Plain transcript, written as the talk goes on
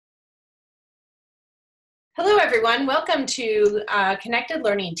Hello, everyone. Welcome to Connected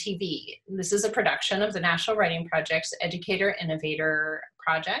Learning TV. This is a production of the National Writing Project's Educator Innovator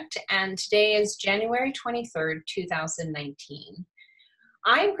Project, and today is January 23rd, 2019.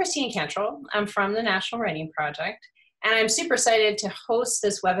 I'm Christine Cantrell. I'm from the National Writing Project, and I'm super excited to host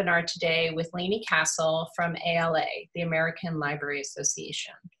this webinar today with Lainey Castle from ALA, the American Library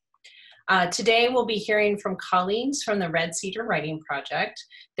Association. Today we'll be hearing from colleagues from the Red Cedar Writing Project.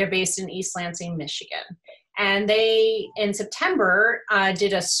 They're based in East Lansing, Michigan. And they, in September,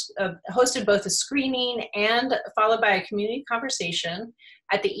 hosted both a screening and followed by a community conversation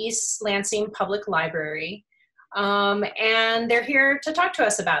at the East Lansing Public Library. And they're here to talk to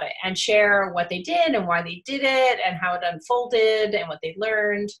us about it and share what they did and why they did it and how it unfolded and what they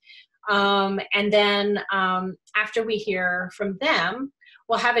learned. And then after we hear from them,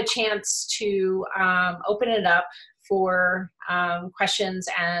 we'll have a chance to open it up for questions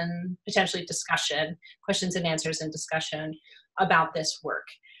and potentially discussion, questions and answers and discussion about this work.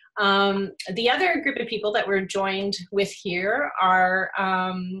 The other group of people that we're joined with here are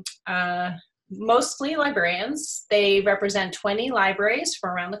mostly librarians. They represent 20 libraries from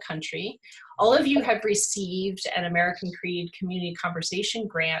around the country. All of you have received an American Creed Community Conversation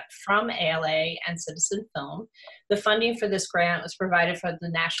grant from ALA and Citizen Film. The funding for this grant was provided from the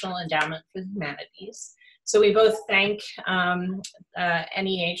National Endowment for the Humanities. So we both thank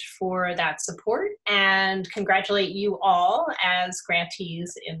NEH for that support and congratulate you all as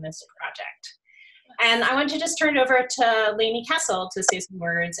grantees in this project. And I want to just turn it over to Lainey Castle to say some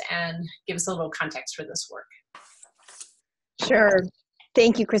words and give us a little context for this work. Sure.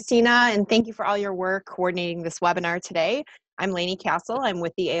 Thank you, Christina, and thank you for all your work coordinating this webinar today. I'm Lainey Castle. I'm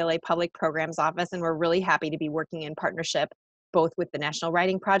with the ALA Public Programs Office, and we're really happy to be working in partnership both with the National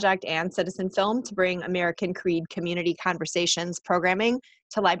Writing Project and Citizen Film to bring American Creed Community Conversations programming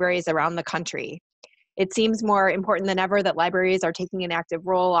to libraries around the country. It seems more important than ever that libraries are taking an active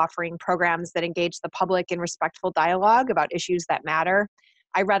role offering programs that engage the public in respectful dialogue about issues that matter.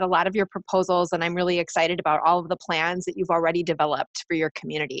 I read a lot of your proposals and I'm really excited about all of the plans that you've already developed for your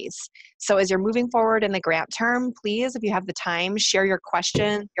communities. So as you're moving forward in the grant term, please, if you have the time, share your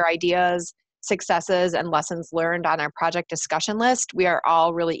questions, your ideas, successes, and lessons learned on our project discussion list. We are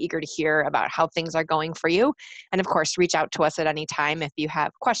all really eager to hear about how things are going for you. And of course, reach out to us at any time if you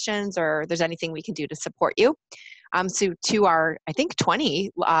have questions or there's anything we can do to support you. So to our, I think, 20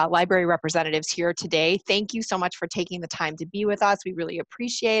 library representatives here today, thank you so much for taking the time to be with us. We really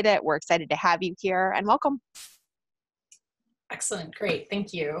appreciate it. We're excited to have you here and welcome. Excellent, great,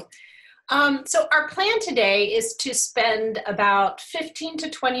 thank you. So our plan today is to spend about 15 to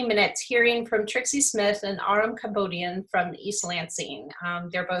 20 minutes hearing from Trixie Smith and Aram Kabodian from East Lansing.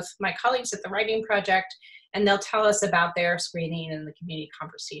 They're both my colleagues at the Writing Project, and they'll tell us about their screening and the community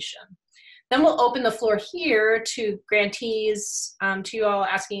conversation. Then we'll open the floor here to grantees, to you all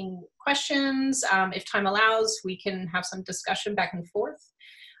asking questions. If time allows, we can have some discussion back and forth.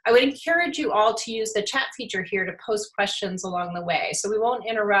 I would encourage you all to use the chat feature here to post questions along the way. So we won't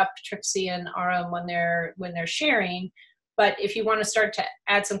interrupt Trixie and Aram when they're sharing, but if you want to start to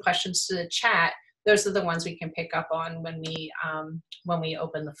add some questions to the chat, those are the ones we can pick up on when we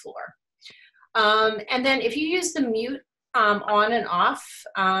open the floor. And then if you use the mute on and off,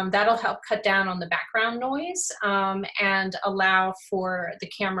 that'll help cut down on the background noise and allow for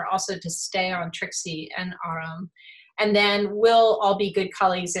the camera also to stay on Trixie and Aram. And then we'll all be good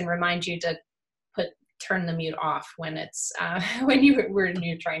colleagues and remind you to turn the mute off when it's when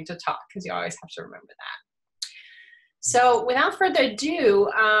you're trying to talk, because you always have to remember that. So without further ado,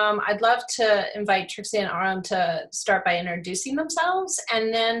 I'd love to invite Trixie and Aram to start by introducing themselves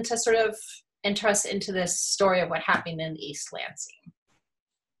and then to sort of enter us into this story of what happened in East Lansing.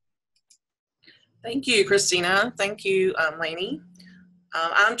 Thank you, Christina. Thank you, Lainey.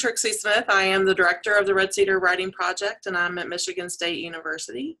 I'm Trixie Smith. I am the director of the Red Cedar Writing Project, and I'm at Michigan State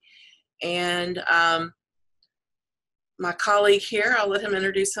University. And my colleague here, I'll let him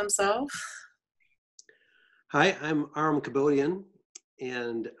introduce himself. Hi, I'm Aram Kabodian,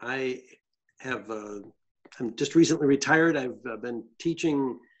 and I'm just recently retired. I've been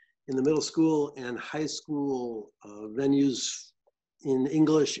teaching in the middle school and high school venues in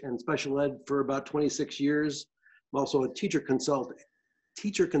English and special ed for about 26 years. I'm also a teacher consultant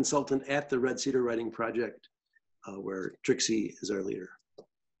at the Red Cedar Writing Project, where Trixie is our leader.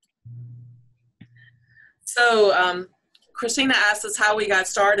 So Christina asked us how we got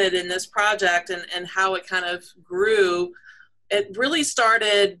started in this project and how it kind of grew. It really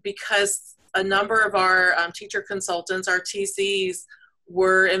started because a number of our teacher consultants, our TCs,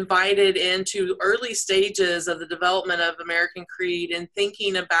 were invited into early stages of the development of American Creed and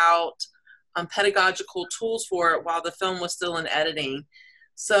thinking about pedagogical tools for it while the film was still in editing.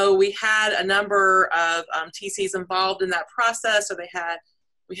 So we had a number of TCs involved in that process. So we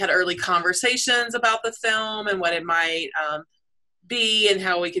had early conversations about the film and what it might be and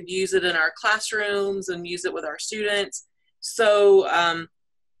how we could use it in our classrooms and use it with our students. So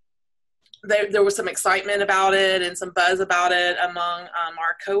there was some excitement about it and some buzz about it among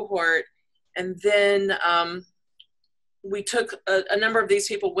our cohort. And then we took a number of these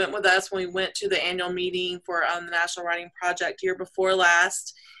people went with us when we went to the annual meeting for the National Writing Project year before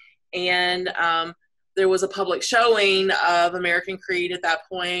last. And there was a public showing of American Creed at that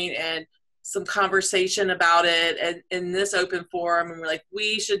point and some conversation about it and in this open forum. And we're like,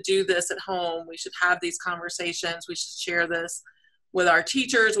 we should do this at home. We should have these conversations. We should share this with our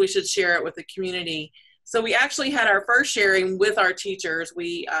teachers. We should share it with the community. So we actually had our first sharing with our teachers.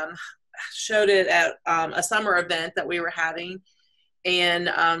 We showed it at a summer event that we were having and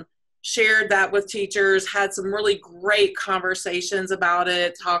shared that with teachers, had some really great conversations about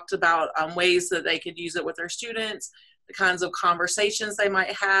it, talked about ways that they could use it with their students, the kinds of conversations they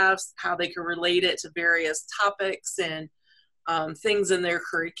might have, how they could relate it to various topics and things in their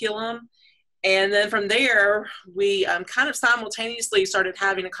curriculum. And then from there, we kind of simultaneously started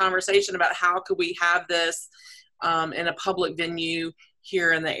having a conversation about how could we have this in a public venue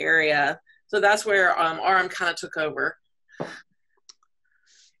here in the area. So that's where Aram kind of took over.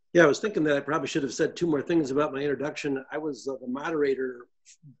 Yeah, I was thinking that I probably should have said two more things about my introduction. I was the moderator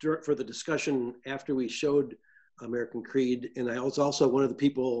for the discussion after we showed American Creed, and I was also one of the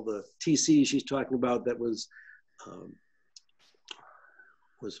people, the TC she's talking about, that was a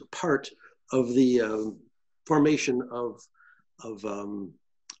part of the formation of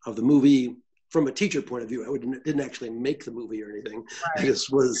the movie from a teacher point of view. I didn't actually make the movie or anything. Right. I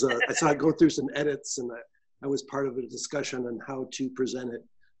just was, I saw it go through some edits, and I was part of a discussion on how to present it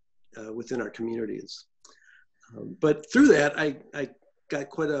within our communities. But through that, I got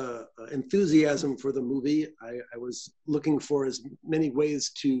quite a enthusiasm for the movie. I was looking for as many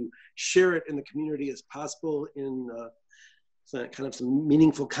ways to share it in the community as possible in kind of some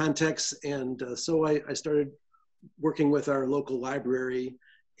meaningful context. And so I started working with our local library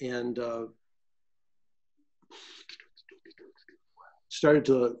and started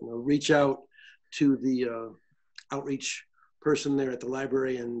to reach out to the outreach person there at the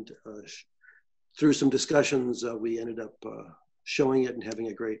library, and through some discussions, we ended up showing it and having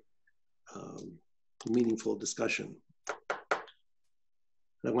a great, meaningful discussion.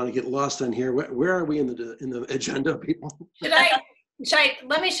 I want to get lost on here. Where are we in the agenda, people?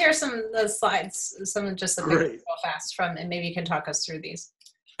 Let me share some of the slides, just the real fast from, and maybe you can talk us through these.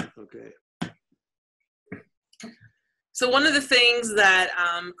 Okay. So one of the things that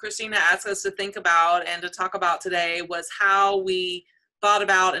Christina asked us to think about and to talk about today was how we thought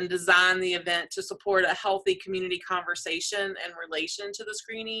about and designed the event to support a healthy community conversation in relation to the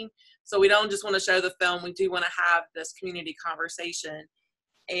screening. So we don't just want to show the film, we do want to have this community conversation.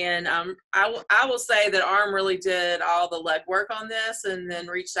 And I will say that Aram really did all the legwork on this and then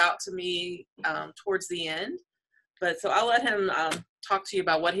reached out to me towards the end. But so I'll let him talk to you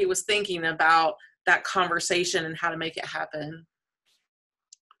about what he was thinking about that conversation and how to make it happen.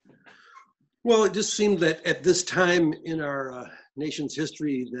 Well, it just seemed that at this time in our nation's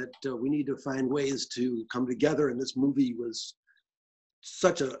history that we need to find ways to come together, and this movie was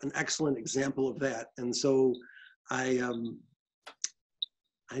such an excellent example of that. And so the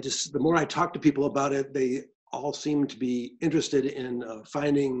more I talked to people about it, they all seemed to be interested in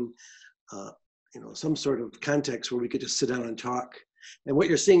finding some sort of context where we could just sit down and talk. And what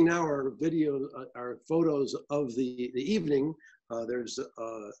you're seeing now are are photos of the evening. There's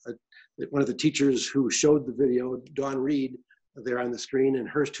one of the teachers who showed the video, Dawn Reed, there on the screen, and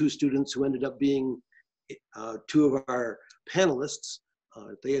her two students who ended up being two of our panelists.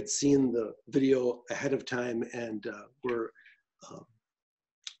 They had seen the video ahead of time and were,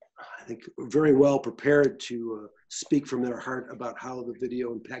 I think, very well prepared to speak from their heart about how the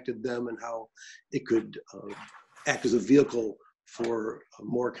video impacted them and how it could act as a vehicle for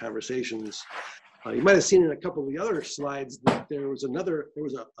more conversations. You might have seen in a couple of the other slides that there was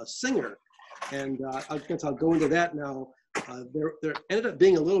a singer, and I guess I'll go into that now. There ended up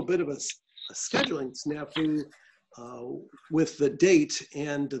being a little bit of a scheduling snafu with the date,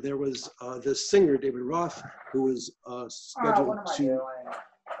 and there was this singer, David Roth, who was scheduled to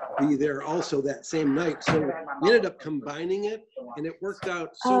be there also that same night. So we ended up combining it, and it worked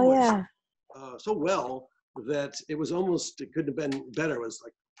out so well that it couldn't have been better. It was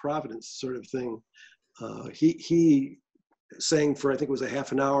like Providence sort of thing. He sang for, I think it was a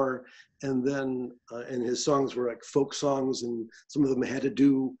half an hour. And then, and his songs were like folk songs, and some of them had to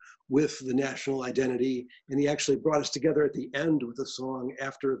do with the national identity. And he actually brought us together at the end with a song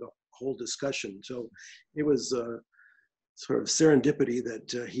after the whole discussion. So it was sort of serendipity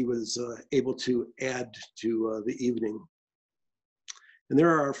that he was able to add to the evening. And there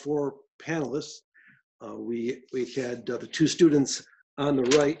are our 4 panelists. We had the 2 students on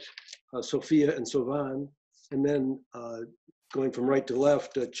the right, Sophia and Sovan, and then going from right to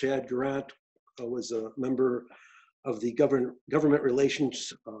left, Chad Garant was a member of the government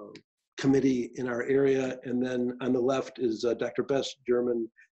relations committee in our area, and then on the left is Dr. Bess German,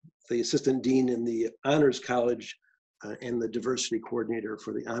 the assistant dean in the Honors College and the diversity coordinator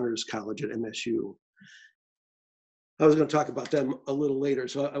for the Honors College at MSU. I was going to talk about them a little later,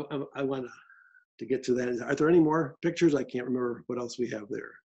 so I want to get to that. Are there any more pictures? I can't remember what else we have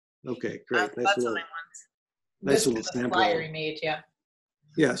there. Okay, great. Nice little sample. Flyer he made, yeah.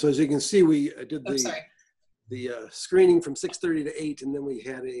 Yeah, so as you can see, we did the screening from 6:30 to 8, and then we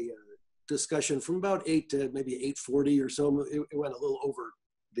had a discussion from about 8 to maybe 8:40 or so. It went a little over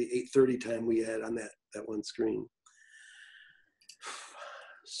the 8:30 time we had on that one screen.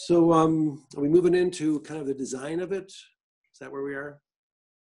 So are we moving into kind of the design of it? Is that where we are?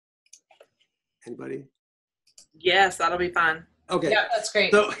 Anybody? Yes, that'll be fun. Okay. Yeah, that's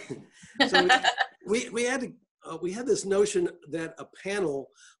great. So we had this notion that a panel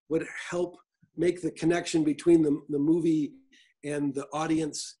would help make the connection between the movie and the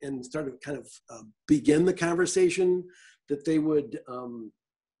audience and start to kind of begin the conversation, that they would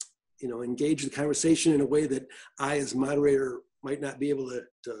engage the conversation in a way that I as moderator might not be able to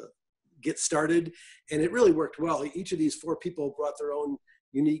get started. And it really worked well. Each of these 4 people brought their own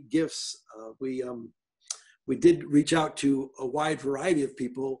unique gifts. We did reach out to a wide variety of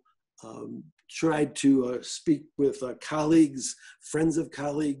people, tried to speak with colleagues, friends of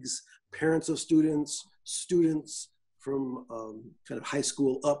colleagues, parents of students, students from kind of high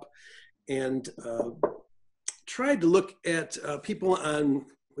school up, and tried to look at people on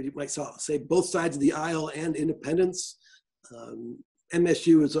what you might say both sides of the aisle and independents.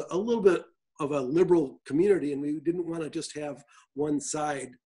 MSU is a little bit of a liberal community, and we didn't want to just have one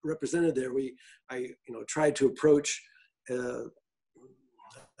side represented there. I tried to approach I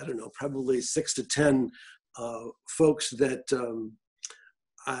don't know, probably 6 to 10 folks that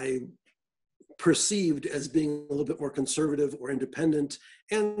I perceived as being a little bit more conservative or independent.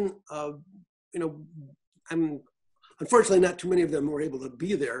 And, unfortunately not too many of them were able to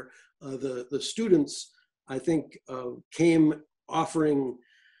be there. The students, I think, came offering,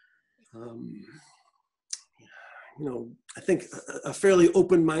 I think a fairly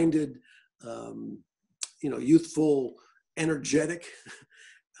open-minded, youthful, energetic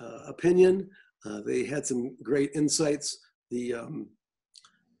opinion. They had some great insights. The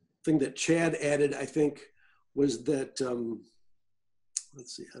thing that Chad added, I think, was that,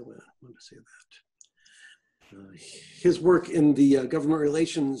 let's see, I want to say that. His work in the government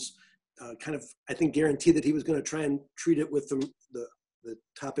relations kind of, I think, guaranteed that he was going to try and treat it with the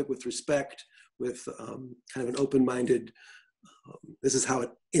topic with respect, with kind of an open-minded, this is how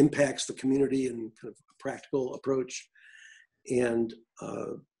it impacts the community and kind of a practical approach. And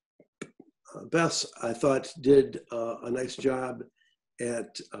Bess, I thought, did a nice job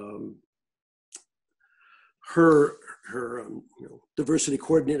at her diversity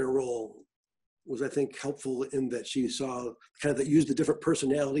coordinator role was, I think, helpful in that she saw kind of that used the different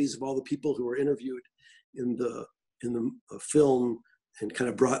personalities of all the people who were interviewed in the film and kind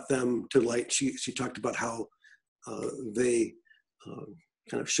of brought them to light. She talked about how they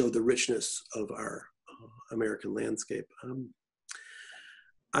kind of showed the richness of our American landscape.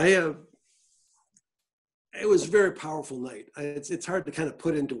 It was a very powerful night. It's hard to kind of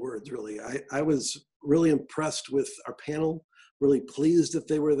put into words, really. I was really impressed with our panel, really pleased that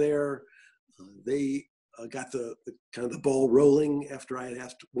they were there. They got the kind of the ball rolling after I had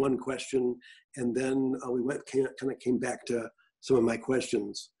asked one question, and then we came back to some of my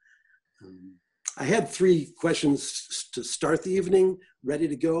questions. I had 3 questions to start the evening, ready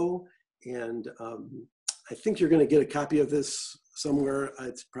to go, and I think you're going to get a copy of this somewhere.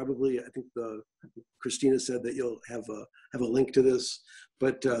 It's probably, I think Christina said that you'll have a link to this.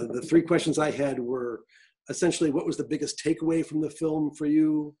 But the 3 questions I had were essentially, what was the biggest takeaway from the film for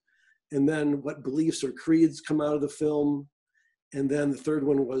you? And then what beliefs or creeds come out of the film? And then the third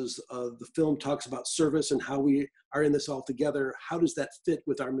one was the film talks about service and how we are in this all together. How does that fit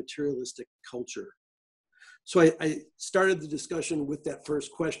with our materialistic culture? So I started the discussion with that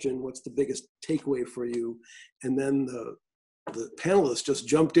first question, what's the biggest takeaway for you? And then the panelists just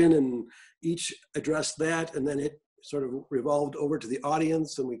jumped in and each addressed that, and then it sort of revolved over to the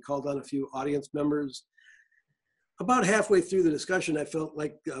audience, and we called on a few audience members. About halfway through the discussion, I felt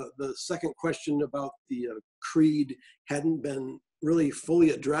like the second question about the creed hadn't been really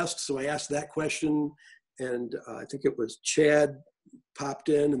fully addressed, so I asked that question, and I think it was Chad popped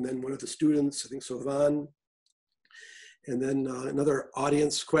in, and then one of the students, I think Sovan, and then another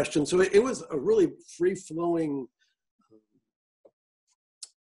audience question. So it was a really free-flowing,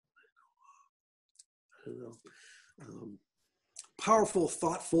 powerful,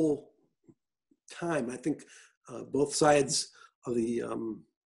 thoughtful time. I think both sides of the,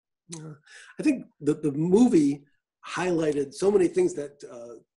 I think the movie highlighted so many things that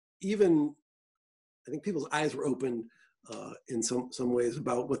even, I think people's eyes were open in some ways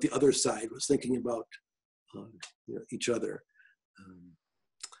about what the other side was thinking about each other.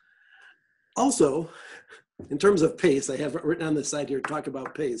 Also, in terms of pace, I have written on the side here, talk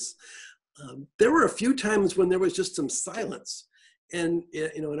about pace. There were a few times when there was just some silence. And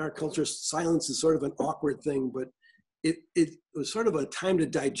in our culture, silence is sort of an awkward thing, but it was sort of a time to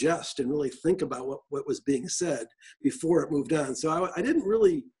digest and really think about what was being said before it moved on. So I didn't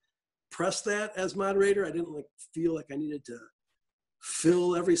really press that as moderator. I didn't feel like I needed to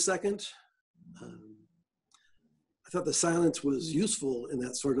fill every second. I thought the silence was useful in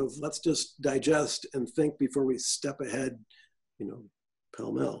that sort of, let's just digest and think before we step ahead,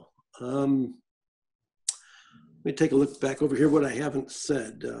 pell-mell. Let me take a look back over here, what I haven't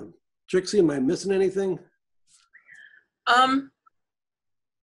said. Trixie, am I missing anything? I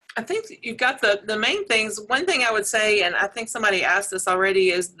think you've got the main things. One thing I would say, and I think somebody asked this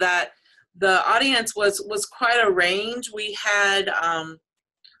already, is that the audience was quite a range. We had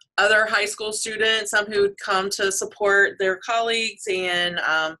other high school students, some who'd come to support their colleagues, and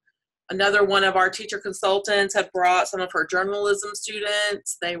another one of our teacher consultants had brought some of her journalism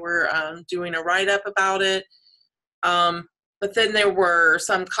students. They were doing a write-up about it. But then there were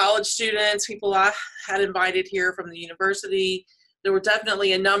some college students, people I had invited here from the university. There were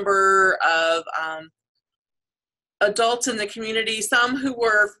definitely a number of adults in the community, some who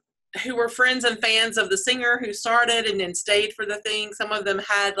were friends and fans of the singer who started and then stayed for the thing. Some of them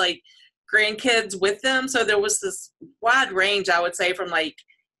had grandkids with them. So there was this wide range, I would say, from 8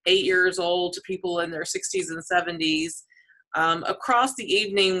 years old to people in their 60s and 70s. Across the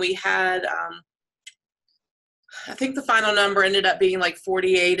evening, we had, I think the final number ended up being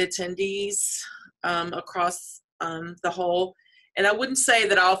 48 attendees across the whole. And I wouldn't say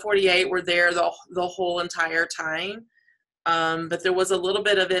that all 48 were there the whole entire time, but there was a little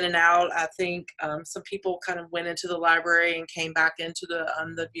bit of in and out. I think some people kind of went into the library and came back into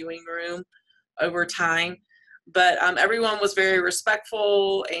the viewing room over time. But everyone was very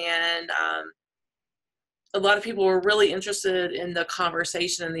respectful, and a lot of people were really interested in the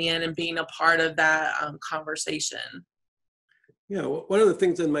conversation in the end and being a part of that conversation. Yeah, one of the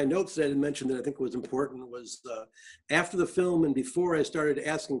things in my notes that I didn't mention that I think was important was after the film and before I started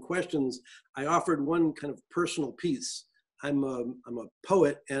asking questions, I offered one kind of personal piece. I'm a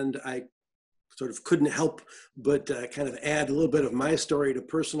poet, and I sort of couldn't help but kind of add a little bit of my story to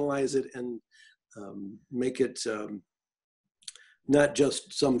personalize it and make it not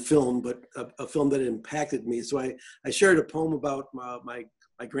just some film, but a film that impacted me. So I shared a poem about my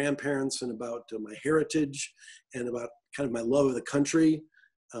grandparents and about my heritage and about kind of my love of the country.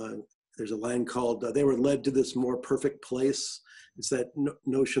 There's a line called, they were led to this more perfect place. It's that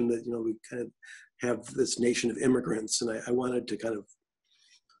notion that, we kind of have this nation of immigrants, and I wanted to kind of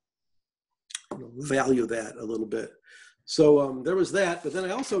value that a little bit. So there was that, but then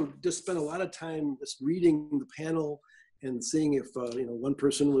I also just spent a lot of time just reading the panel and seeing if, one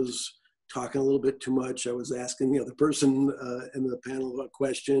person was talking a little bit too much. I was asking the other person in the panel a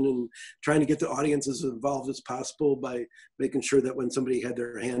question and trying to get the audience as involved as possible by making sure that when somebody had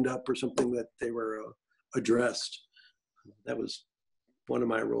their hand up or something that they were addressed. That was one of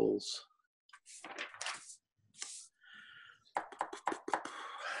my roles.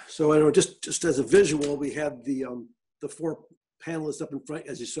 So I know just as a visual, we had the 4 panelists up in front,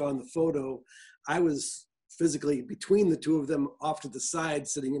 as you saw in the photo. I was physically between the 2 of them off to the side,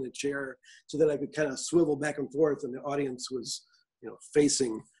 sitting in a chair so that I could kind of swivel back and forth, and the audience was,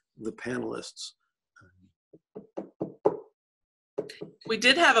 facing the panelists. We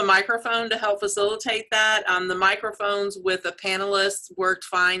did have a microphone to help facilitate that. The microphones with the panelists worked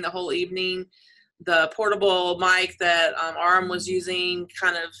fine the whole evening. The portable mic that Aram was using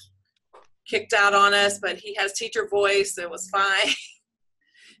kind of kicked out on us, but he has teacher voice, so it was fine.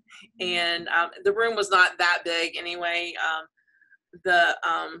 And the room was not that big anyway. The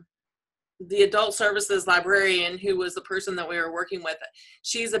the adult services librarian, who was the person that we were working with,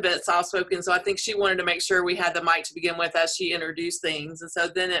 she's a bit soft-spoken, so I think she wanted to make sure we had the mic to begin with as she introduced things. And so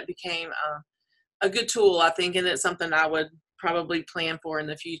then it became a good tool, I think, and it's something I would probably plan for in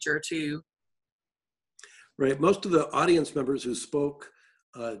the future too. Right. Most of the audience members who spoke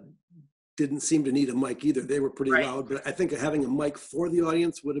didn't seem to need a mic either. They were pretty loud, but I think having a mic for the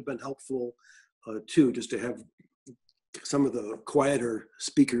audience would have been helpful too, just to have some of the quieter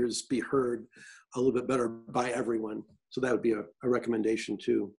speakers be heard a little bit better by everyone. So that would be a recommendation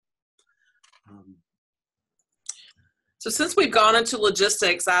too. So since we've gone into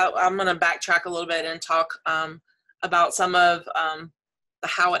logistics, I'm going to backtrack a little bit and talk about some of the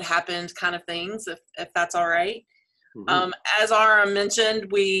how it happened kind of things, if that's all right. Mm-hmm. As Aram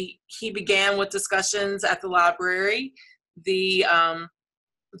mentioned, he began with discussions at the library. The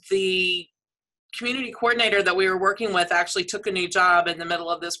community coordinator that we were working with actually took a new job in the middle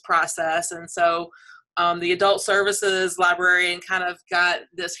of this process. And so the adult services librarian kind of got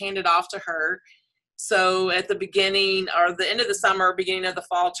this handed off to her. So at the beginning or the end of the summer, beginning of the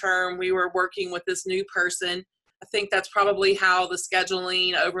fall term, we were working with this new person. I think that's probably how the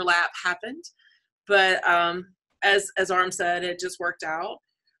scheduling overlap happened. But as Aram said, it just worked out.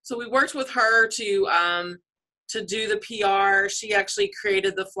 So we worked with her to do the PR. She actually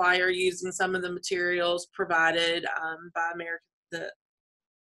created the flyer using some of the materials provided by American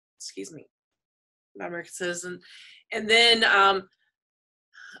Citizen. And then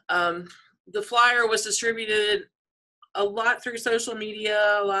the flyer was distributed a lot through social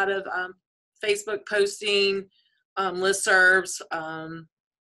media, a lot of Facebook posting, listservs,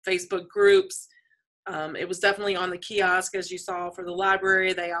 Facebook groups. It was definitely on the kiosk, as you saw, for the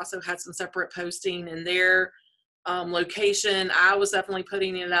library. They also had some separate posting in their location. I was definitely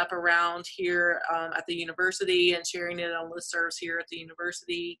putting it up around here at the university and sharing it on listservs here at the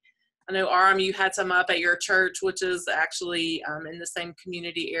university. I know, Aram, you had some up at your church, which is actually in the same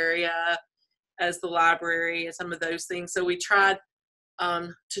community area as the library and some of those things. So we tried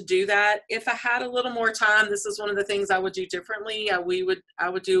to do that. If I had a little more time, this is one of the things I would do differently. I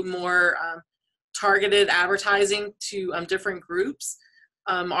would do more targeted advertising to different groups.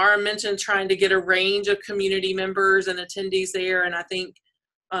 Aram mentioned trying to get a range of community members and attendees there, and I think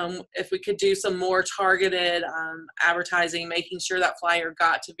if we could do some more targeted advertising, making sure that flyer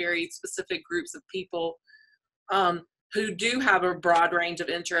got to very specific groups of people who do have a broad range of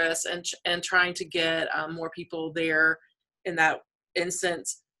interests, and trying to get more people there in that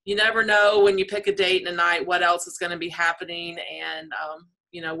instance. You never know when you pick a date and a night what else is going to be happening, and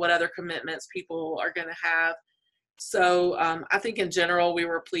what other commitments people are going to have. So I think in general we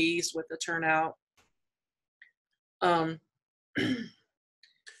were pleased with the turnout.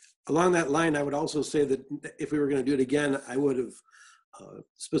 Along that line, I would also say that if we were going to do it again, I would have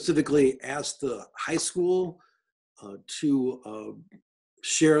specifically asked the high school to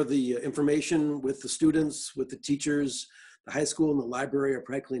share the information with the students, with the teachers. The high school and the library are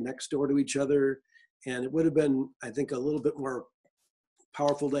practically next door to each other. And it would have been, I think, a little bit more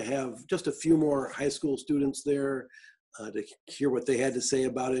powerful to have just a few more high school students there to hear what they had to say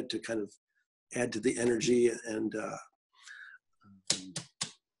about it, to kind of add to the energy. And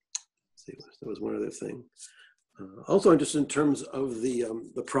see, there was one other thing. Also, just in terms of the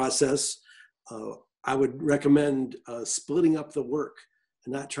process, I would recommend splitting up the work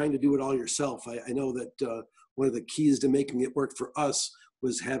and not trying to do it all yourself. I know that one of the keys to making it work for us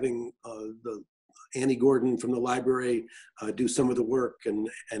was having the Annie Gordon from the library do some of the work and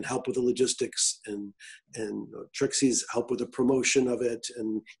help with the logistics, and Trixie's help with the promotion of it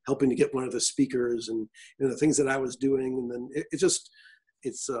and helping to get one of the speakers, and the things that I was doing. And then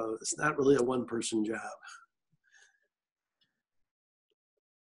it's not really a one-person job.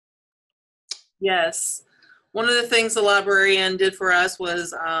 Yes. One of the things the librarian did for us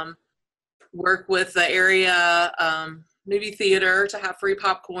was work with the area movie theater to have free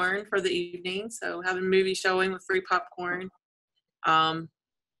popcorn for the evening. So having a movie showing with free popcorn.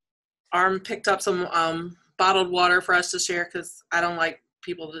 Aram picked up some bottled water for us to share, because I don't like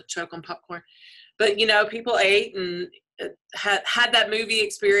people to choke on popcorn. But people ate and had that movie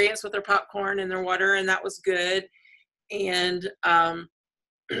experience with their popcorn and their water, and that was good. And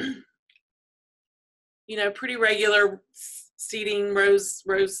pretty regular seating, rows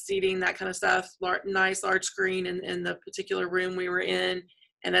seating, that kind of stuff. Nice large screen in the particular room we were in,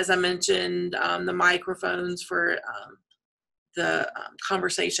 and as I mentioned, the microphones for the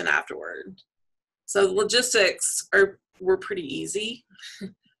conversation afterward. So the logistics were pretty easy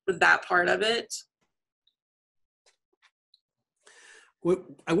with that part of it. What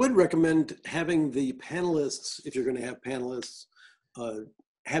I would recommend having the panelists, if you're going to have panelists,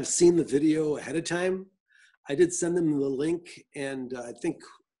 have seen the video ahead of time. I did send them the link, and I think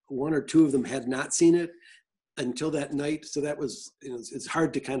one or two of them had not seen it until that night. So that was, it's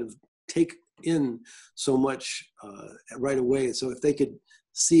hard to kind of take in so much right away. So if they could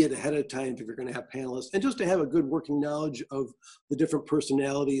see it ahead of time, if you're going to have panelists, and just to have a good working knowledge of the different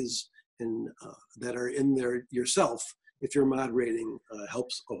personalities and that are in there yourself, if you're moderating,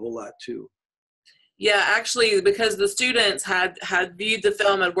 helps a whole lot too. Yeah, actually, because the students had viewed the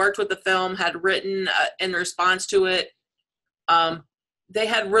film, had worked with the film, had written in response to it, they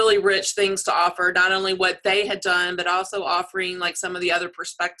had really rich things to offer, not only what they had done, but also offering like some of the other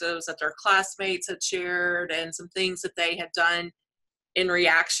perspectives that their classmates had shared and some things that they had done in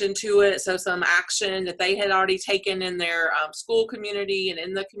reaction to it. So some action that they had already taken in their school community and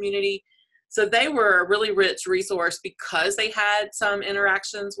in the community. So they were a really rich resource because they had some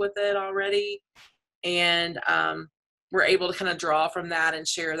interactions with it already. And we're able to kind of draw from that and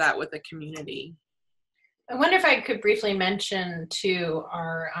share that with the community. I wonder if I could briefly mention too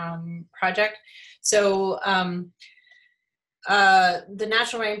our project. So the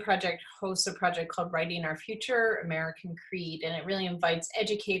National Writing Project hosts a project called Writing Our Future, American Creed, and it really invites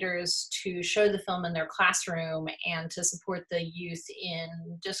educators to show the film in their classroom and to support the youth in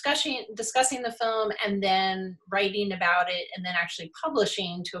discussing the film and then writing about it and then actually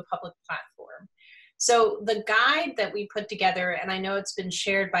publishing to a public platform. So the guide that we put together, and I know it's been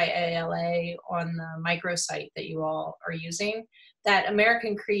shared by ALA on the microsite that you all are using, that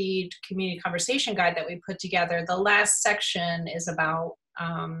American Creed Community Conversation Guide that we put together, the last section is about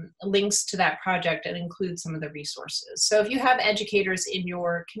links to that project and includes some of the resources. So if you have educators in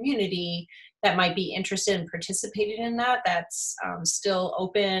your community that might be interested in participating in that, that's still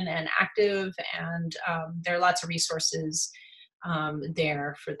open and active, and there are lots of resources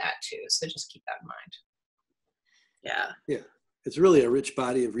there for that too. So just keep that in mind. Yeah. It's really a rich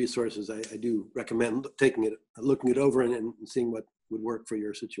body of resources. I do recommend taking it, looking it over and seeing what would work for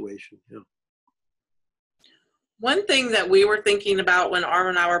your situation. Yeah. One thing that we were thinking about when Aram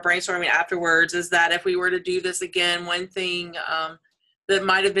and I were brainstorming afterwards is that if we were to do this again, one thing that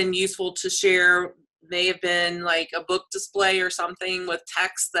might have been useful to share may have been like a book display or something with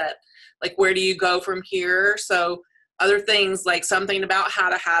text that, like, where do you go from here? So other things like something about how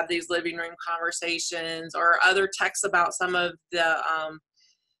to have these living room conversations, or other texts about some of the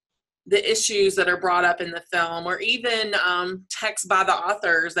issues that are brought up in the film, or even texts by the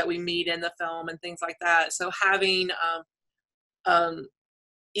authors that we meet in the film and things like that. So having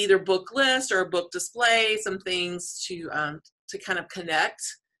either book list or a book display, some things to kind of connect,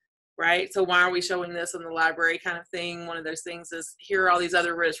 right? So why are we showing this in the library kind of thing? One of those things is, here are all these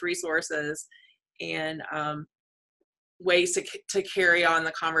other rich resources and ways to carry on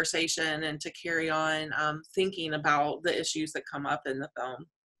the conversation and to carry on thinking about the issues that come up in the film.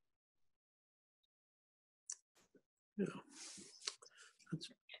 Yeah, that's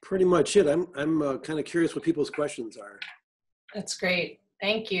pretty much it. I'm kind of curious what people's questions are. That's great.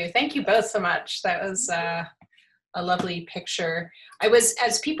 Thank you. Thank you both so much. That was a lovely picture.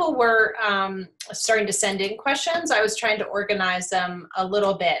 As people were starting to send in questions, I was trying to organize them a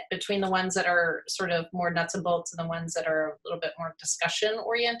little bit between the ones that are sort of more nuts and bolts and the ones that are a little bit more discussion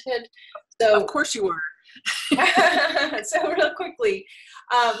oriented. So of course you were. So real quickly,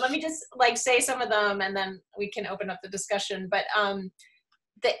 let me just say some of them and then we can open up the discussion. But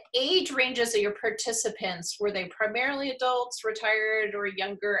the age ranges of your participants, were they primarily adults, retired, or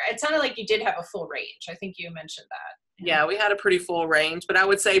younger? It sounded like you did have a full range. I think you mentioned that. Yeah, we had a pretty full range, but I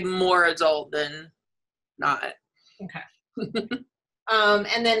would say more adult than not. Okay.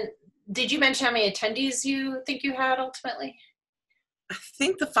 And then did you mention how many attendees you think you had ultimately? I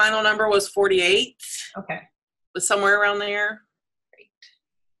think the final number was 48. Okay. Was somewhere around there.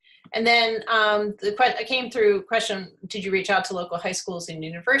 And then I came through question, did you reach out to local high schools and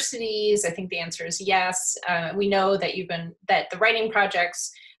universities? I think the answer is yes. We know that that the writing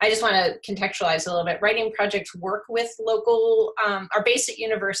projects, I just want to contextualize a little bit. Writing projects work with local, are based at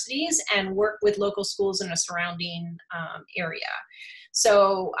universities and work with local schools in a surrounding area.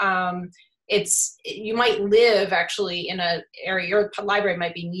 So you might live actually in an area, your library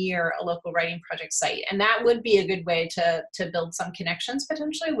might be near a local writing project site, and that would be a good way to build some connections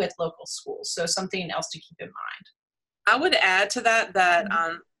potentially with local schools. So something else to keep in mind. I would add to that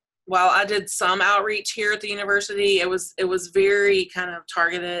while I did some outreach here at the university, it was very kind of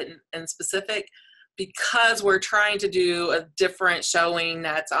targeted and specific, because we're trying to do a different showing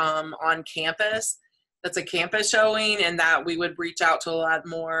that's on campus. That's a campus showing, and that we would reach out to a lot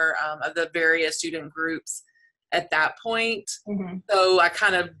more of the various student groups at that point. Mm-hmm. So I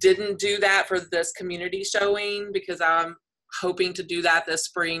kind of didn't do that for this community showing, because hoping to do that this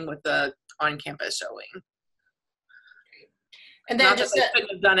spring with the on-campus showing. And then not that we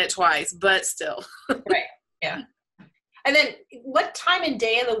couldn't have done it twice, but still. Right, yeah. And then what time and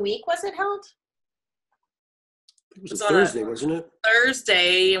day of the week was it held? It was a Thursday, wasn't it?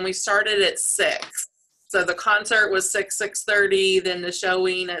 Thursday, and we started at 6. So the concert was 6:30, then the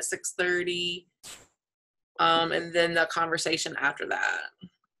showing at 6:30, and then the conversation after that.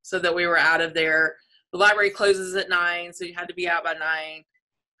 So that we were out of there. The library closes at 9, so you had to be out by 9.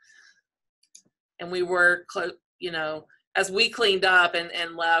 And we were, you know, as we cleaned up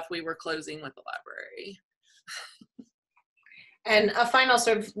and left, we were closing with the library. And a final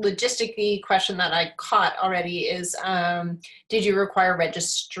sort of logistic-y question that I caught already is, did you require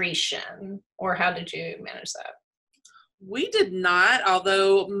registration, or how did you manage that? We did not,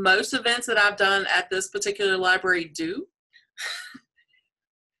 although most events that I've done at this particular library do.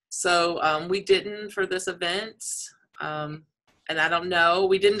 So we didn't for this event. And I don't know,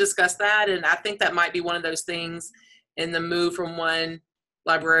 we didn't discuss that. And I think that might be one of those things in the move from one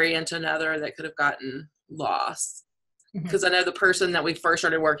librarian to another that could have gotten lost. Because I know the person that we first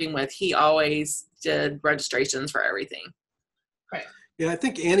started working with, he always did registrations for everything. Right. Yeah, I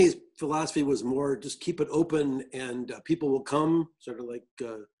think Annie's philosophy was more just keep it open and people will come, sort of like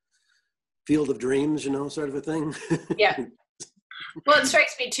Field of Dreams, you know, sort of a thing. Yeah. Well, it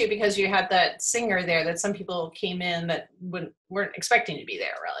strikes me too, because you had that singer there that some people came in that weren't expecting to be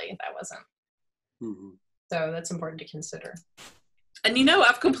there, really. That wasn't. Mm-hmm. So that's important to consider. And you know,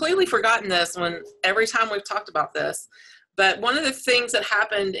 I've completely forgotten this every time we've talked about this, but one of the things that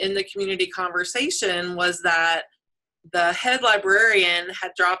happened in the community conversation was that the head librarian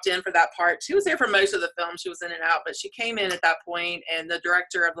had dropped in for that part. She was there for most of the film. She was in and out, but she came in at that point, and the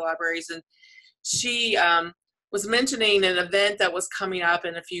director of the libraries, and she was mentioning an event that was coming up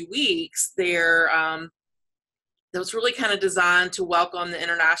in a few weeks there that was really kind of designed to welcome the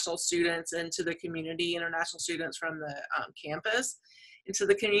international students into the community, international students from the campus into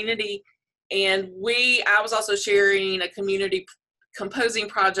the community. And I was also sharing a community composing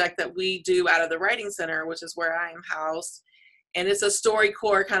project that we do out of the Writing Center, which is where I am housed. And it's a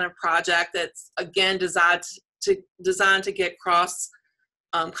StoryCorps kind of project that's, again, designed to get cross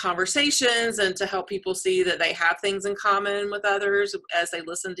conversations and to help people see that they have things in common with others as they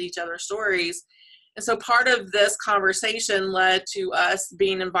listen to each other's stories. And so part of this conversation led to us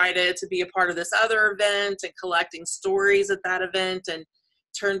being invited to be a part of this other event and collecting stories at that event. And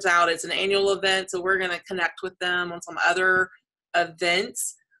turns out it's an annual event, so we're going to connect with them on some other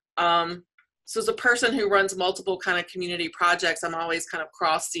events. So as a person who runs multiple kind of community projects, I'm always kind of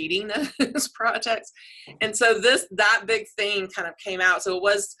cross-seeding those projects. And so that big thing kind of came out. So it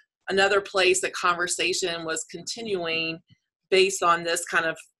was another place that conversation was continuing based on this kind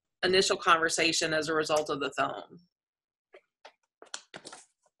of initial conversation as a result of the film.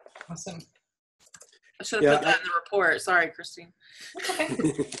 Awesome. I should have put that in the report. Sorry, Christine. Okay.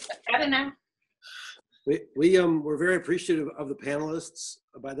 Got it now. We were very appreciative of the panelists,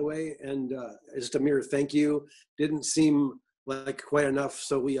 by the way, and just a mere thank you. Didn't seem like quite enough,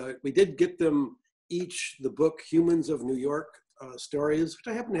 so we did get them each the book Humans of New York Stories,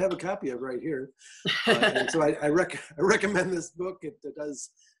 which I happen to have a copy of right here. And so I recommend this book. It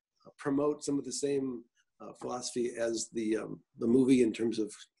does promote some of the same philosophy as the movie in terms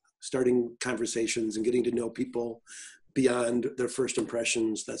of starting conversations and getting to know people beyond their first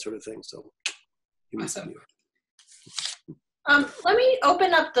impressions, that sort of thing. So. Awesome. Let me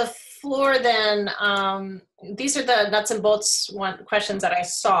open up the floor then. These are the nuts and bolts questions that I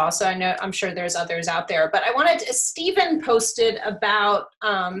saw, so I'm sure there's others out there. But Stephen posted about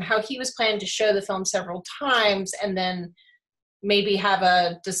how he was planning to show the film several times and then maybe have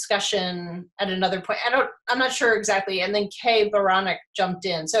a discussion at another point. I'm not sure exactly. And then Kay Baranek jumped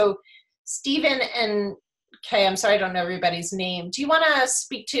in. So Stephen and Kay, I'm sorry I don't know everybody's name. Do you want to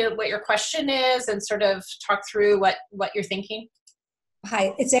speak to what your question is and sort of talk through what you're thinking?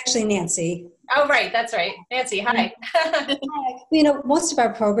 Hi, it's actually Nancy. Oh, right, that's right. Nancy, hi. Hi. You know, most of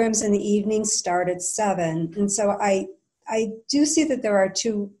our programs in the evening start at 7, and so I do see that there are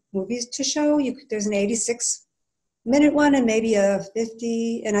 2 movies to show. There's an 86-minute one and maybe a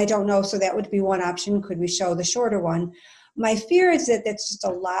 50, and I don't know, so that would be one option. Could we show the shorter one? My fear is that that's just a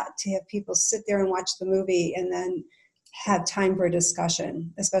lot to have people sit there and watch the movie and then have time for a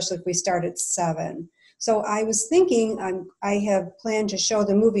discussion, especially if we start at 7. So I was thinking, I have planned to show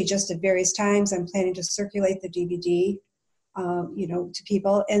the movie just at various times. I'm planning to circulate the DVD, to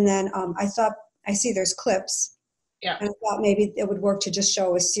people. And then I see there's clips. Yeah. And I thought maybe it would work to just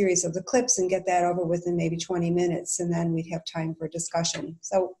show a series of the clips and get that over with in maybe 20 minutes. And then we'd have time for discussion.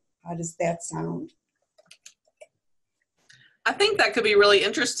 So how does that sound? I think that could be really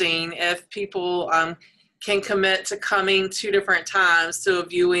interesting if people can commit to coming 2 different times to a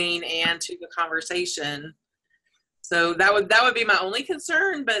viewing and to the conversation. So that would be my only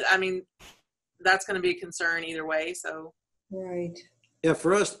concern, but I mean, that's going to be a concern either way. So Right. Yeah,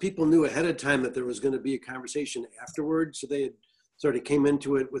 for us, people knew ahead of time that there was going to be a conversation afterwards, so they had sort of came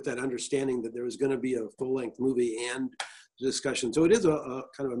into it with that understanding that there was going to be a full-length movie and discussion. So it is a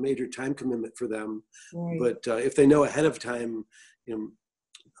kind of a major time commitment for them. Right. But if they know ahead of time,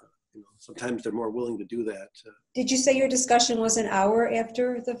 sometimes they're more willing to do that. Did you say your discussion was an hour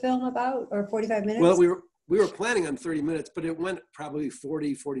after the film about, or 45 minutes? Well, we were planning on 30 minutes, but it went probably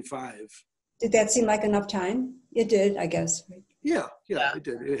 40, 45. Did that seem like enough time? It did, I guess. Right? Yeah, it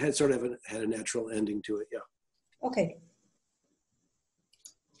did. It had sort of had a natural ending to it, yeah. Okay.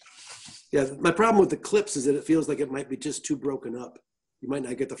 Yeah, my problem with the clips is that it feels like it might be just too broken up. You might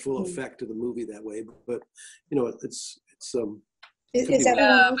not get the full effect of the movie that way, but it's Is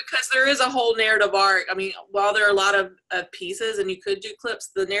that because there is a whole narrative arc. I mean, while there are a lot of pieces and you could do clips,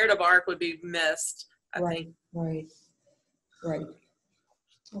 the narrative arc would be missed, I think. Right.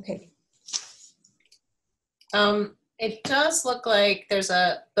 Okay. It does look like there's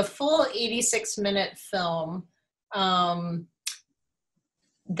the full 86-minute film.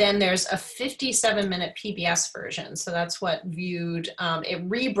 Then there's a 57-minute PBS version. So that's what viewed. It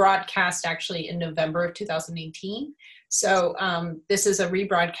rebroadcast actually in November of 2018. So this is a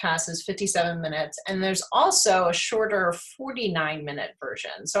rebroadcast, is 57 minutes. And there's also a shorter 49-minute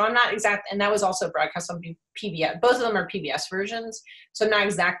version. So I'm not exact, and that was also broadcast on PBS. Both of them are PBS versions. So I'm not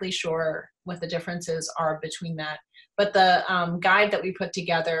exactly sure what the differences are between that. But the guide that we put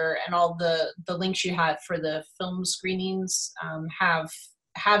together and all the links you had for the film screenings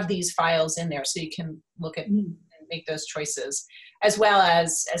have these files in there, so you can look at and make those choices, as well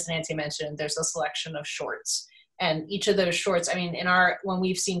as Nancy mentioned, there's a selection of shorts. And each of those shorts, I mean, when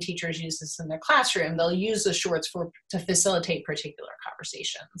we've seen teachers use this in their classroom, they'll use the shorts to facilitate particular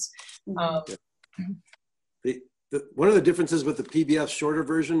conversations. One of the differences with the PBS shorter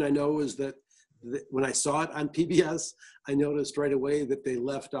version, I know, is that when I saw it on PBS, I noticed right away that they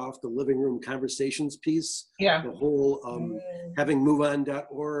left off the living room conversations piece. Yeah. The whole having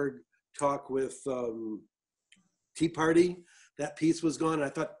MoveOn.org talk with Tea Party, that piece was gone. I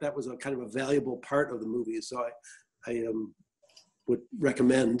thought that was a kind of a valuable part of the movie. So I would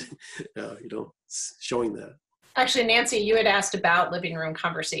recommend, showing that. Actually, Nancy, you had asked about living room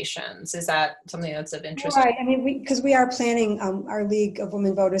conversations. Is that something that's of interest? Right. I mean, because we are planning, our League of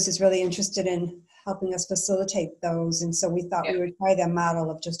Women Voters is really interested in helping us facilitate those. And so we thought we would try the model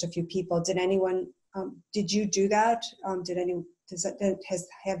of just a few people. Did anyone, did you do that?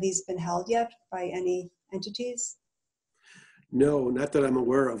 Have these been held yet by any entities? No, not that I'm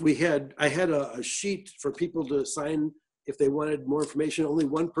aware of. I had a sheet for people to sign if they wanted more information. Only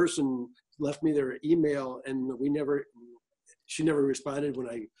one person left me their email, and she never responded when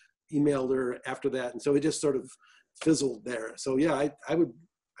I emailed her after that. And so it just sort of fizzled there. So yeah,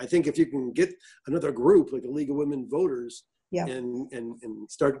 I think if you can get another group like the League of Women Voters and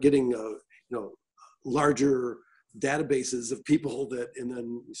start getting larger databases of people and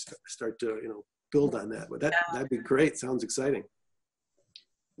then start to build on that. But that'd be great. Sounds exciting.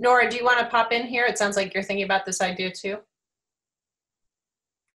 Nora, do you want to pop in here? It sounds like you're thinking about this idea too.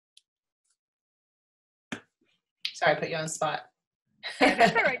 Sorry, I put you on the spot.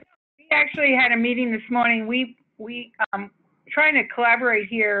 That's all right. We actually had a meeting this morning. We trying to collaborate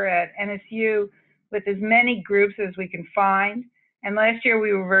here at NSU with as many groups as we can find. And last year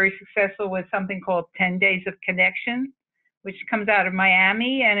we were very successful with something called 10 Days of Connection, which comes out of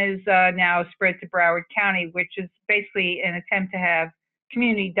Miami and is now spread to Broward County, which is basically an attempt to have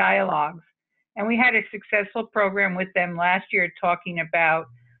community dialogues. And we had a successful program with them last year talking about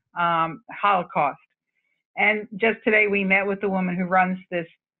Holocaust. And just today we met with the woman who runs this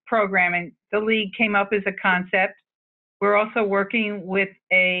program, and the League came up as a concept. We're also working with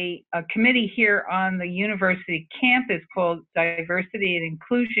a committee here on the university campus called Diversity and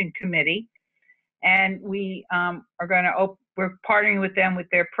Inclusion Committee. And we we're partnering with them with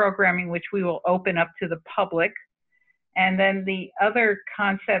their programming, which we will open up to the public. And then the other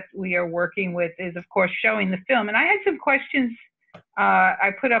concept we are working with is, of course, showing the film. And I had some questions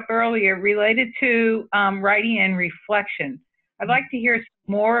I put up earlier related to writing and reflection. I'd like to hear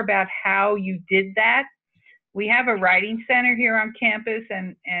more about how you did that. We have a writing center here on campus,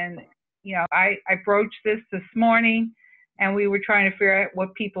 and I broached this morning, and we were trying to figure out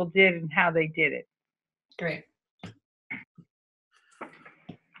what people did and how they did it. Great.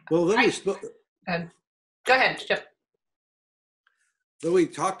 Well, go ahead, Jeff. Though we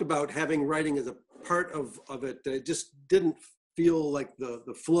talked about having writing as a part of it, it just didn't feel like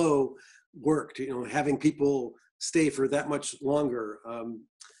the flow worked, you know, having people stay for that much longer.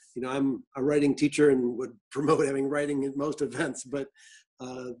 You know, I'm a writing teacher and would promote having writing at most events, but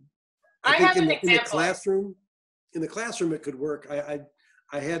I think in the classroom, it could work. I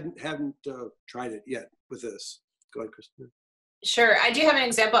hadn't tried it yet with this. Go ahead, Christina. Sure, I do have an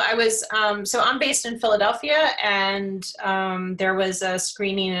example. I was, so I'm based in Philadelphia, and there was a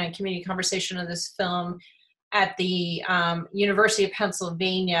screening and a community conversation of this film at the University of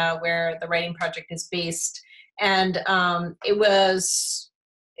Pennsylvania, where the writing project is based. And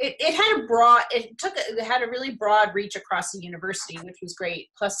it had a really broad reach across the university, which was great,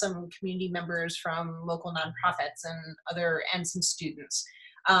 plus some community members from local nonprofits and some students.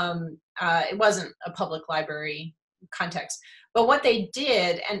 It wasn't a public library context. But what they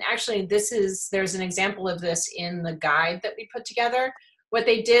did, and actually there's an example of this in the guide that we put together. What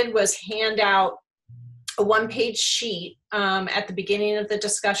they did was hand out a one-page sheet at the beginning of the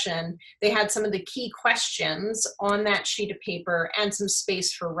discussion. They had some of the key questions on that sheet of paper and some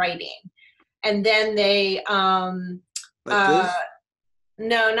space for writing. And then they, Like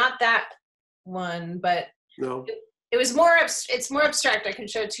no, not that one, but no. It was more, it's more abstract. I can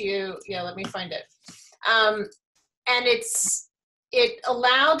show it to you. Yeah, let me find it. And it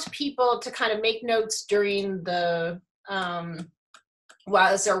allowed people to kind of make notes during the,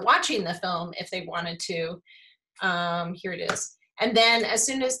 while as they're watching the film, if they wanted to. Here it is. And then as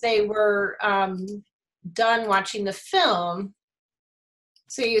soon as they were done watching the film,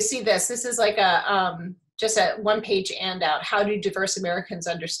 so you see this is like just a one-page handout. How do diverse Americans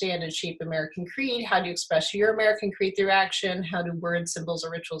understand and shape American creed? How do you express your American creed through action? How do words, symbols, or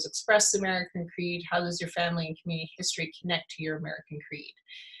rituals express the American creed? How does your family and community history connect to your American creed?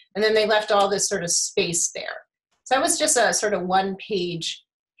 And then they left all this sort of space there. So that was just a sort of one-page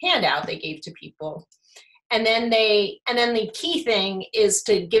handout they gave to people. And then the key thing is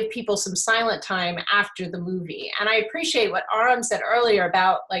to give people some silent time after the movie. And I appreciate what Aram said earlier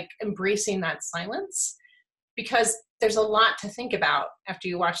about like embracing that silence, because there's a lot to think about after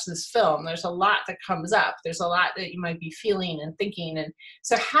you watch this film. There's a lot that comes up. There's a lot that you might be feeling and thinking. And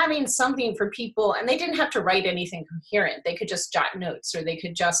so having something for people, and they didn't have to write anything coherent. They could just jot notes, or they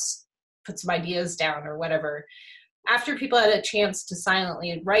could just put some ideas down or whatever. After people had a chance to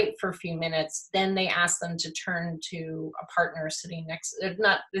silently write for a few minutes, then they asked them to turn to a partner sitting next,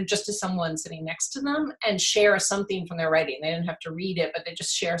 not just to someone sitting next to them, and share something from their writing. They didn't have to read it, but they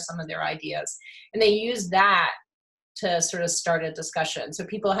just share some of their ideas. And they used that to sort of start a discussion. So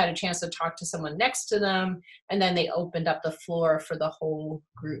people had a chance to talk to someone next to them, and then they opened up the floor for the whole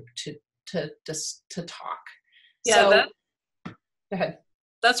group to talk. Yeah, so, go ahead.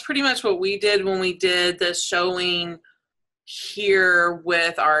 That's pretty much what we did when we did the showing here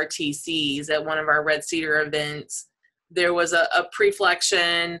with our TCs at one of our Red Cedar events. There was a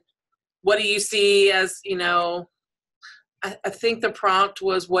preflection. What do you see as, you know, I think the prompt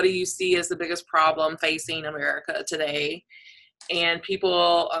was, what do you see as the biggest problem facing America today? And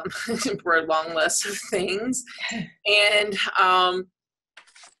people wrote long lists of things. And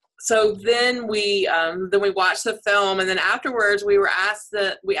so then we watched the film, and then afterwards we asked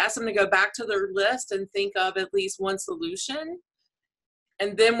them to go back to their list and think of at least one solution.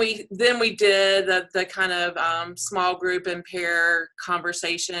 And then we did the kind of small group and pair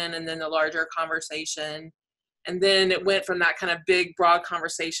conversation, and then the larger conversation. And then it went from that kind of big, broad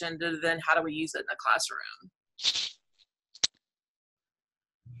conversation to then how do we use it in the classroom?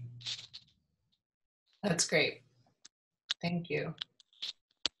 That's great. Thank you.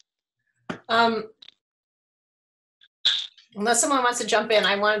 Unless someone wants to jump in,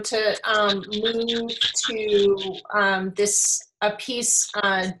 I want to move to a piece.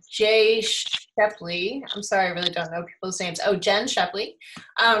 Jay Shepley, I'm sorry, I really don't know people's names. Oh, Jen Shepley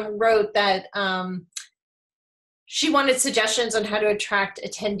wrote that she wanted suggestions on how to attract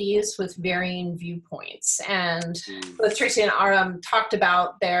attendees with varying viewpoints. And both Trixie and Aram talked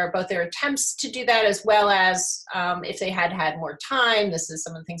about both their attempts to do that, as well as if they had had more time, this is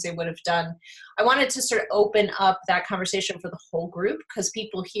some of the things they would have done. I wanted to sort of open up that conversation for the whole group, because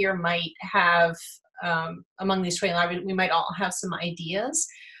people here might have, among these 20 libraries, we might all have some ideas.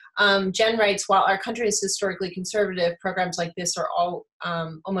 Jen writes, while our country is historically conservative, programs like this are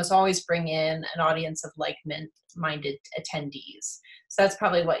almost always bring in an audience of like-minded attendees. So that's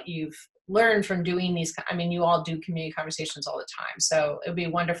probably what you've learned from doing these. I mean, you all do community conversations all the time. So it would be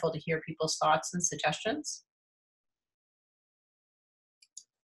wonderful to hear people's thoughts and suggestions.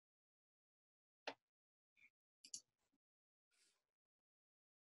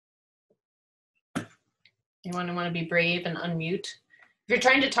 You want to be brave and unmute? If you're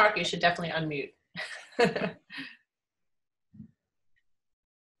trying to talk, you should definitely unmute.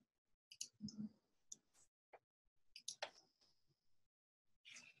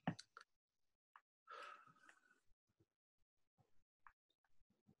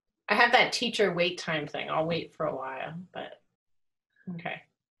 that teacher wait time thing. I'll wait for a while, but okay.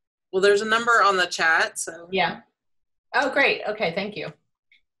 Well, there's a number on the chat, so. Yeah. Oh, great. Okay, thank you.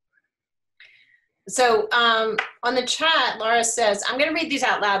 So on the chat, Laura says, I'm going to read these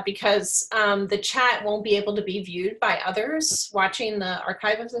out loud because the chat won't be able to be viewed by others watching the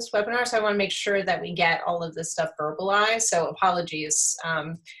archive of this webinar. So I want to make sure that we get all of this stuff verbalized. So apologies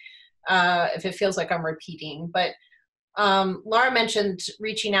if it feels like I'm repeating. But Laura mentioned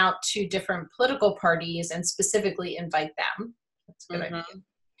reaching out to different political parties and specifically invite them. That's a good idea.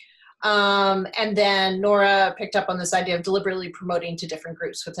 And then Nora picked up on this idea of deliberately promoting to different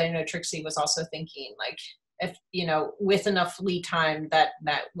groups, which I know Trixie was also thinking, like, if, you know, with enough lead time, that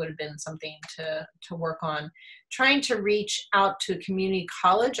would have been something to work on. Trying to reach out to a community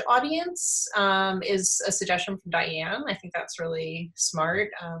college audience is a suggestion from Diane. I think that's really smart.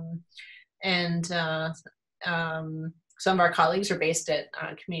 Some of our colleagues are based at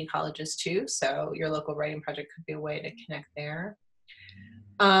community colleges too, so your local writing project could be a way to connect there.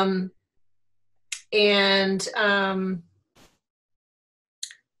 Oh,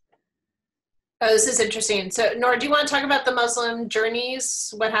 this is interesting. So Nora, do you want to talk about the Muslim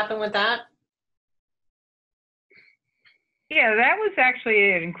journeys? What happened with that? Yeah, that was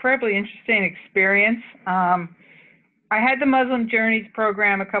actually an incredibly interesting experience. I had the Muslim Journeys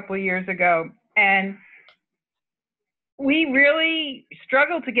program a couple of years ago, and we really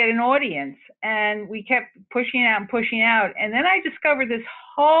struggled to get an audience, and we kept pushing out and pushing out. And then I discovered this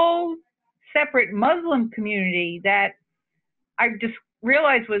whole separate Muslim community that I just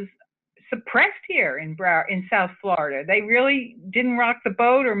realized was suppressed here in South Florida. They really didn't rock the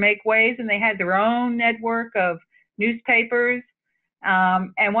boat or make waves, and they had their own network of newspapers.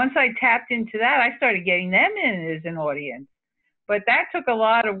 And once I tapped into that, I started getting them in as an audience. But that took a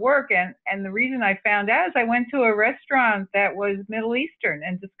lot of work, and the reason I found out is I went to a restaurant that was Middle Eastern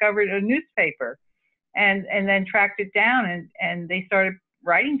and discovered a newspaper, and then tracked it down, and they started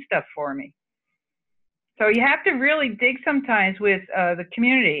writing stuff for me. So you have to really dig sometimes with the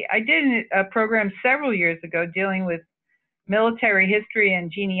community. I did a program several years ago dealing with military history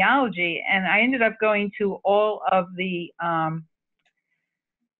and genealogy, and I ended up going to all of the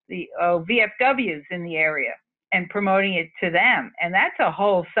VFWs in the area and promoting it to them. And that's a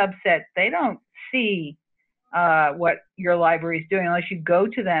whole subset. They don't see what your library is doing unless you go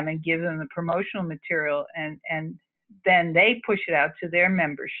to them and give them the promotional material, and then they push it out to their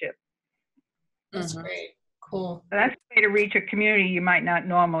membership. That's great. Cool. So that's a way to reach a community you might not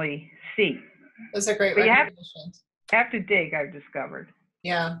normally see. Those are great But recommendations. You have to dig, I've discovered.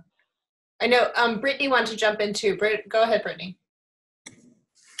 Yeah. I know Brittany wanted to jump in too. Go ahead, Brittany.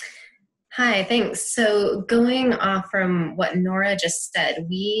 Hi, thanks. So going off from what Nora just said,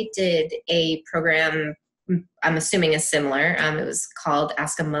 we did a program, I'm assuming is similar. It was called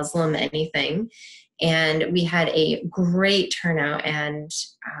Ask a Muslim Anything. And we had a great turnout, and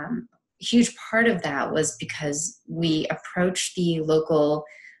a huge part of that was because we approached the local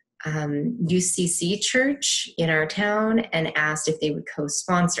UCC church in our town and asked if they would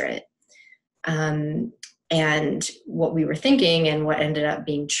co-sponsor it. And what we were thinking, and what ended up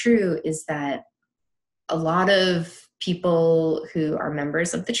being true, is that a lot of people who are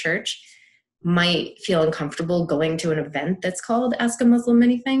members of the church might feel uncomfortable going to an event that's called Ask a Muslim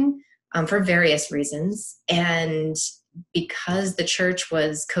Anything for various reasons. And because the church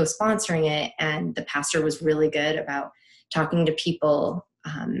was co-sponsoring it, and the pastor was really good about talking to people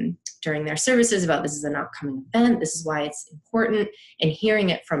during their services about, this is an upcoming event, this is why it's important, and hearing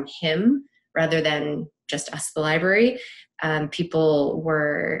it from him rather than just us, the library, people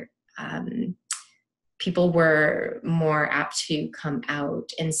were more apt to come out.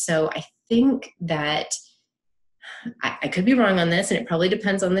 And so I think that, I could be wrong on this, and it probably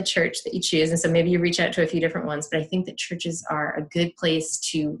depends on the church that you choose, and so maybe you reach out to a few different ones, but I think that churches are a good place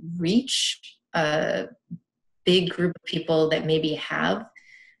to reach a big group of people that maybe have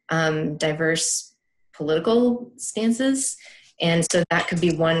diverse political stances. And so that could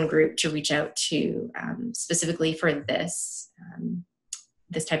be one group to reach out to specifically for this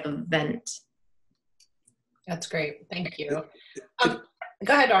type of event. That's great. Thank you. Go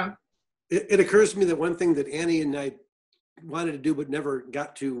ahead, Dawn. It occurs to me that one thing that Annie and I wanted to do but never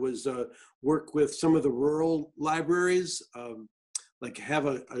got to was work with some of the rural libraries, like have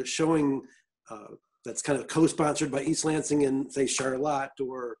a showing that's kind of co-sponsored by East Lansing and, say, Charlotte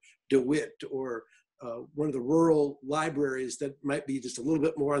or DeWitt, or one of the rural libraries that might be just a little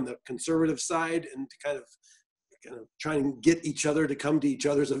bit more on the conservative side, and to kind of try and get each other to come to each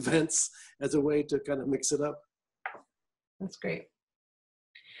other's events as a way to kind of mix it up. That's great.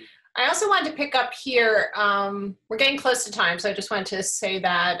 I also wanted to pick up here, we're getting close to time, so I just wanted to say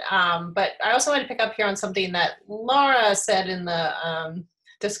that, but I also wanted to pick up here on something that Laura said in the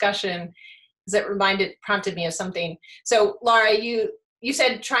discussion, that prompted me of something. So Laura, you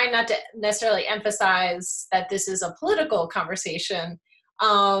said try not to necessarily emphasize that this is a political conversation.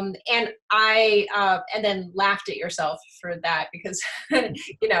 And then laughed at yourself for that because,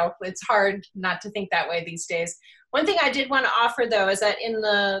 you know, it's hard not to think that way these days. One thing I did want to offer, though, is that in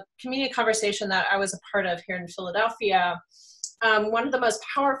the community conversation that I was a part of here in Philadelphia, one of the most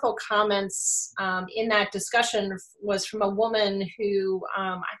powerful comments in that discussion was from a woman who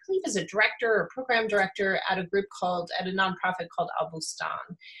I believe is a director or program director at a nonprofit called Al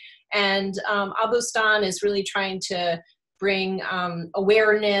Bustan. And Al Bustan is really trying to bring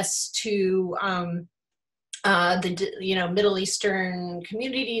awareness to the Middle Eastern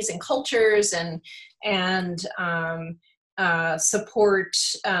communities and cultures and support.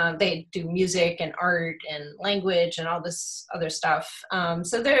 They do music and art and language and all this other stuff.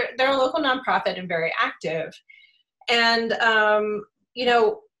 So they're a local nonprofit and very active. And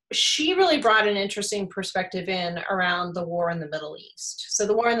she really brought an interesting perspective in around the war in the Middle East. So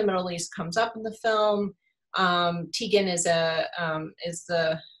the war in the Middle East comes up in the film. Tegan is the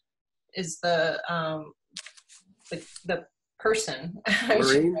person.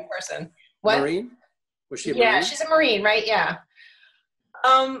 Marine? The person. What? Marine? Was she a Marine? Yeah, she's a Marine, right? Yeah.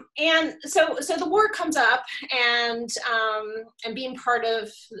 And so the war comes up, and being part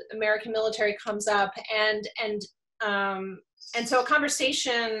of the American military comes up, and so a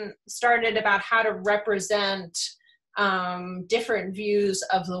conversation started about how to represent different views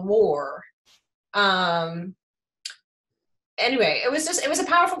of the war. Anyway, it was a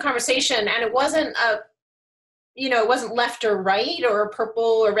powerful conversation, and it wasn't it wasn't left or right or purple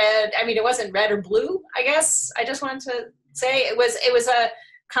or red. I mean, it wasn't red or blue, I guess. I just wanted to say it was a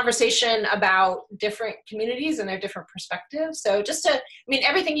conversation about different communities and their different perspectives. So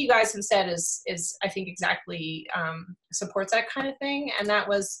everything you guys have said is I think exactly supports that kind of thing. And that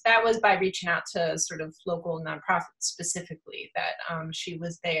was by reaching out to sort of local nonprofits specifically that she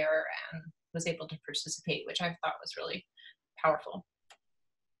was there and was able to participate, which I thought was really powerful.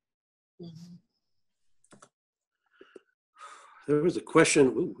 Mm-hmm. There was a question.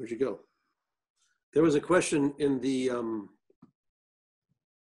 Ooh, where'd you go? There was a question in the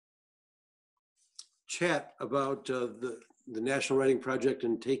chat about the National Writing Project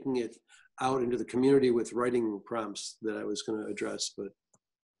and taking it out into the community with writing prompts that I was going to address, but.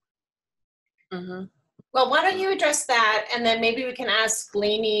 Mm-hmm. Well, why don't you address that, and then maybe we can ask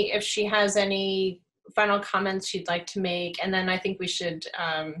Lainey if she has any final comments she'd like to make, and then I think we should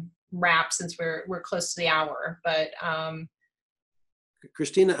wrap since we're close to the hour. But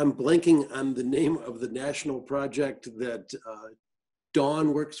Christina, I'm blanking on the name of the national project that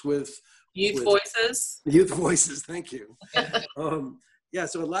Dawn works with. Youth Voices. Youth Voices, thank you. Yeah,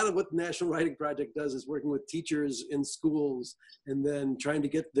 so a lot of what the National Writing Project does is working with teachers in schools and then trying to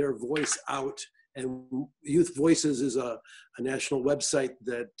get their voice out. And Youth Voices is a national website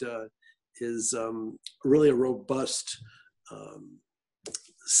that is really a robust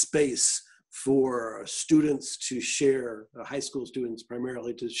space for students to share, high school students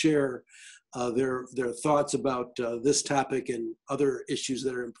primarily, to share their thoughts about this topic and other issues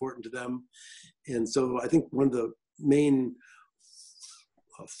that are important to them. And so I think one of the main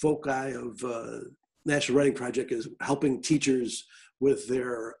foci of National Writing Project is helping teachers with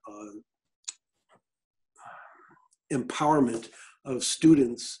their empowerment of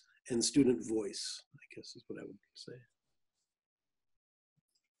students and student voice, I guess is what I would say.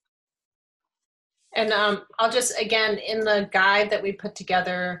 And I'll just, again, in the guide that we put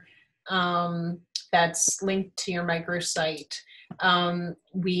together, that's linked to your microsite,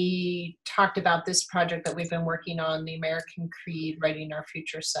 we talked about this project that we've been working on, the American Creed, Writing Our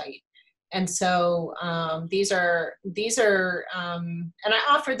Future site. And so these are, and I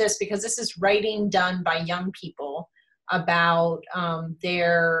offer this because this is writing done by young people about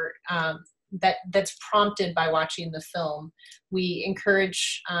that's prompted by watching the film. We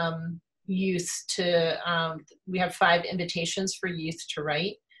encourage youth to, we have 5 invitations for youth to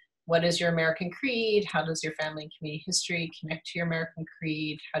write. What is your American Creed? How does your family and community history connect to your American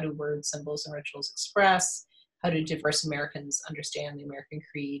Creed? How do words, symbols, and rituals express? How do diverse Americans understand the American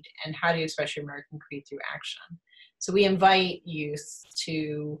Creed? And how do you express your American Creed through action? So we invite youth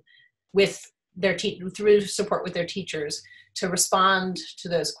to, through support with their teachers, to respond to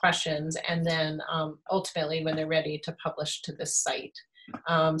those questions, and then ultimately, when they're ready, to publish to this site.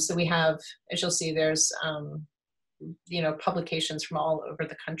 So we have, as you'll see, there's publications from all over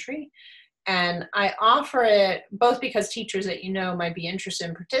the country, And I offer it both because teachers that you know might be interested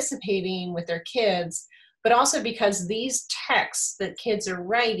in participating with their kids, but also because these texts that kids are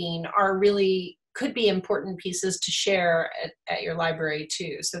writing are really, could be important pieces to share at your library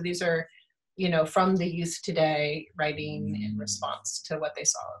too. So these are, you know, from the youth today writing in response to what they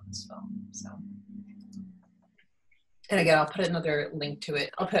saw in this film. So, and again, I'll put another link to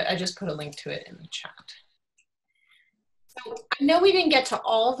it. I just put a link to it in the chat. So I know we didn't get to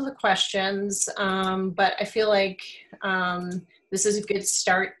all of the questions, but I feel like this is a good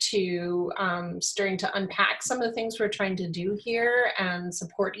start to starting to unpack some of the things we're trying to do here and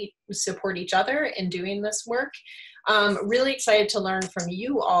support each other in doing this work. Really excited to learn from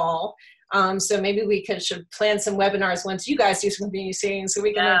you all. So maybe we should plan some webinars once you guys do some community seating so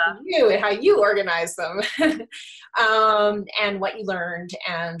we can learn from you and how you organize them and what you learned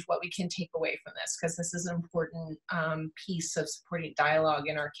and what we can take away from this, because this is an important piece of supporting dialogue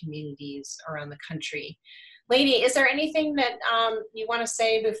in our communities around the country. Lady, is there anything that you want to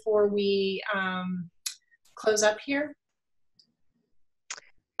say before we close up here?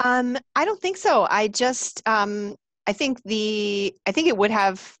 I don't think so. I just, I think it would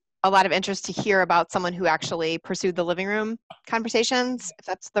have a lot of interest to hear about someone who actually pursued the living room conversations, if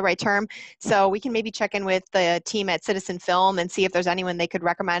that's the right term. So we can maybe check in with the team at Citizen Film and see if there's anyone they could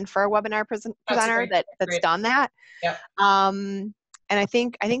recommend for a webinar presenter that's done that. Yep. And I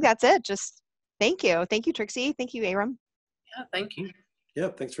think that's it. Just thank you. Thank you, Trixie. Thank you, Aram. Yeah, thank you. Yeah,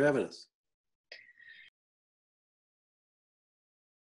 thanks for having us.